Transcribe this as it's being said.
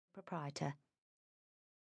proprietor.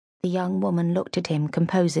 The young woman looked at him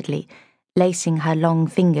composedly, lacing her long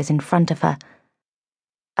fingers in front of her.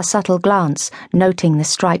 A subtle glance noting the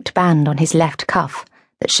striped band on his left cuff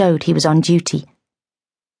that showed he was on duty.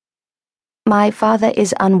 "My father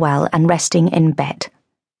is unwell and resting in bed,"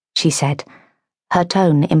 she said, her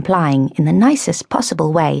tone implying in the nicest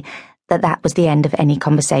possible way that was the end of any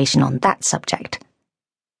conversation on that subject.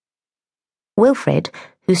 Wilfrid,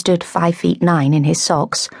 who stood 5'9" in his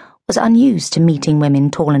socks, was unused to meeting women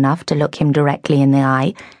tall enough to look him directly in the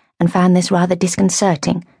eye, and found this rather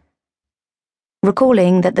disconcerting.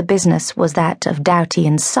 Recalling that the business was that of Doughty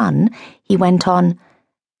and Son, he went on,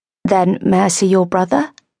 "Then may I see your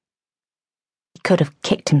brother?" He could have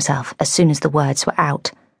kicked himself as soon as the words were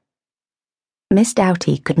out. Miss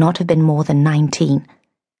Doughty could not have been more than 19.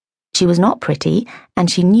 She was not pretty, and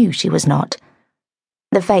she knew she was not.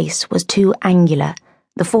 The face was too angular,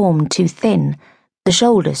 the form too thin, the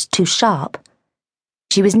shoulders too sharp.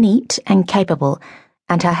 She was neat and capable,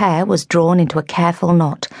 and her hair was drawn into a careful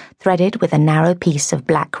knot, threaded with a narrow piece of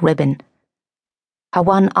black ribbon. Her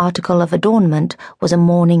one article of adornment was a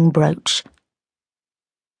mourning brooch.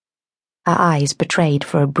 Her eyes betrayed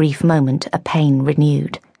for a brief moment a pain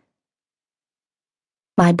renewed.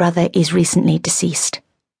 "My brother is recently deceased."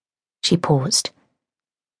 She paused.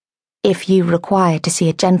 "If you require to see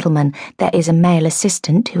a gentleman, there is a male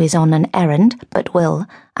assistant who is on an errand, but will,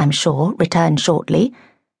 I'm sure, return shortly.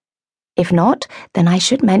 If not, then I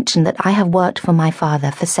should mention that I have worked for my father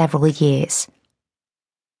for several years."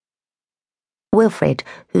 Wilfrid,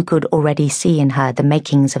 who could already see in her the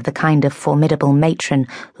makings of the kind of formidable matron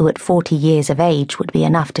who at 40 years of age would be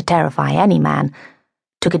enough to terrify any man,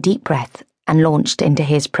 took a deep breath and launched into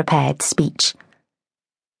his prepared speech.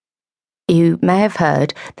 "You may have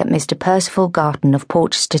heard that Mr. Percival Garton of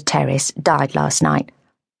Porchester Terrace died last night."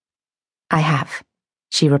 "I have,"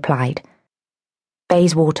 she replied.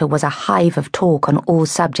 Bayswater was a hive of talk on all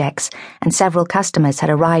subjects, and several customers had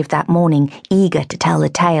arrived that morning eager to tell the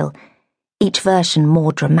tale, each version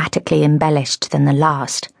more dramatically embellished than the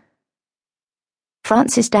last.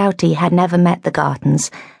 Frances Doughty had never met the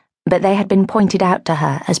Gartons, but they had been pointed out to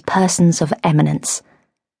her as persons of eminence.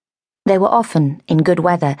 They were often, in good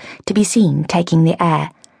weather, to be seen taking the air,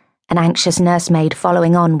 an anxious nursemaid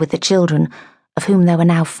following on with the children, of whom there were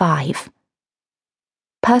now 5.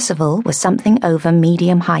 Percival was something over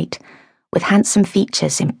medium height, with handsome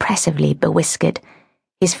features impressively bewhiskered,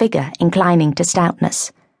 his figure inclining to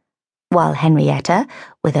stoutness, while Henrietta,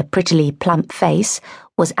 with a prettily plump face,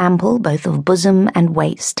 was ample both of bosom and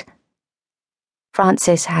waist.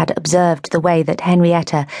 Frances had observed the way that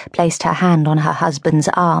Henrietta placed her hand on her husband's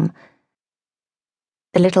arm.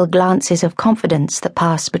 The little glances of confidence that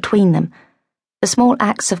passed between them, the small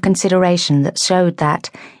acts of consideration that showed that,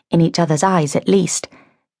 in each other's eyes at least,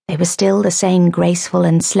 they were still the same graceful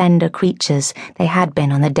and slender creatures they had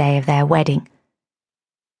been on the day of their wedding.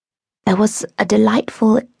 There was a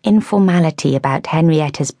delightful informality about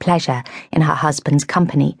Henrietta's pleasure in her husband's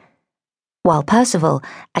company, while Percival,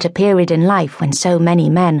 at a period in life when so many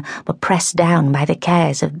men were pressed down by the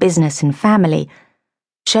cares of business and family,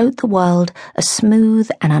 showed the world a smooth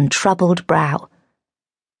and untroubled brow.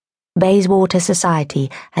 Bayswater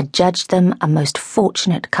society had judged them a most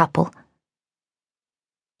fortunate couple.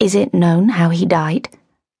 "Is it known how he died?"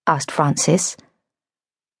 asked Frances.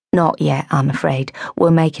 "Not yet, I'm afraid.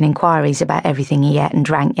 We're making inquiries about everything he ate and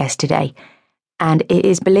drank yesterday, and it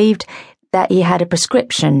is believed that he had a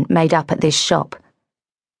prescription made up at this shop."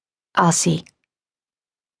 "I'll see."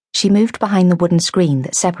 She moved behind the wooden screen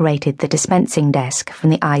that separated the dispensing desk from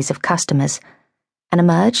the eyes of customers, and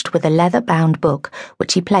emerged with a leather-bound book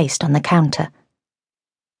which she placed on the counter.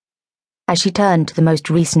 As she turned to the most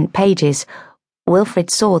recent pages, Wilfrid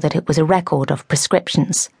saw that it was a record of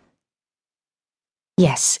prescriptions.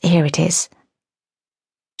 "Yes, here it is."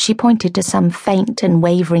 She pointed to some faint and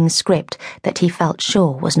wavering script that he felt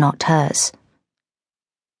sure was not hers.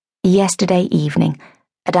 "Yesterday evening,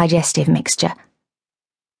 a digestive mixture."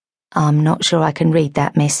 "I'm not sure I can read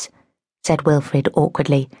that, miss," said Wilfrid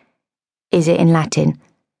awkwardly. "Is it in Latin?"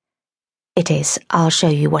 "It is. I'll show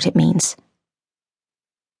you what it means."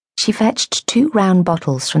 She fetched 2 round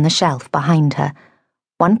bottles from the shelf behind her,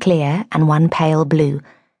 one clear and one pale blue,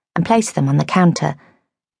 and placed them on the counter,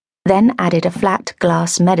 then added a flat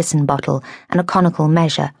glass medicine bottle and a conical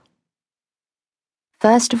measure.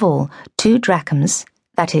 "First of all, 2 drachms,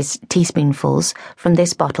 that is, teaspoonfuls, from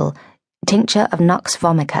this bottle, tincture of nux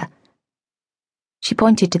vomica." She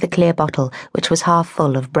pointed to the clear bottle, which was half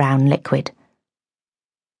full of brown liquid.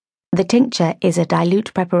 The tincture is a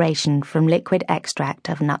dilute preparation from liquid extract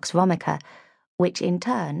of nux vomica, which in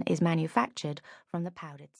turn is manufactured from the powdered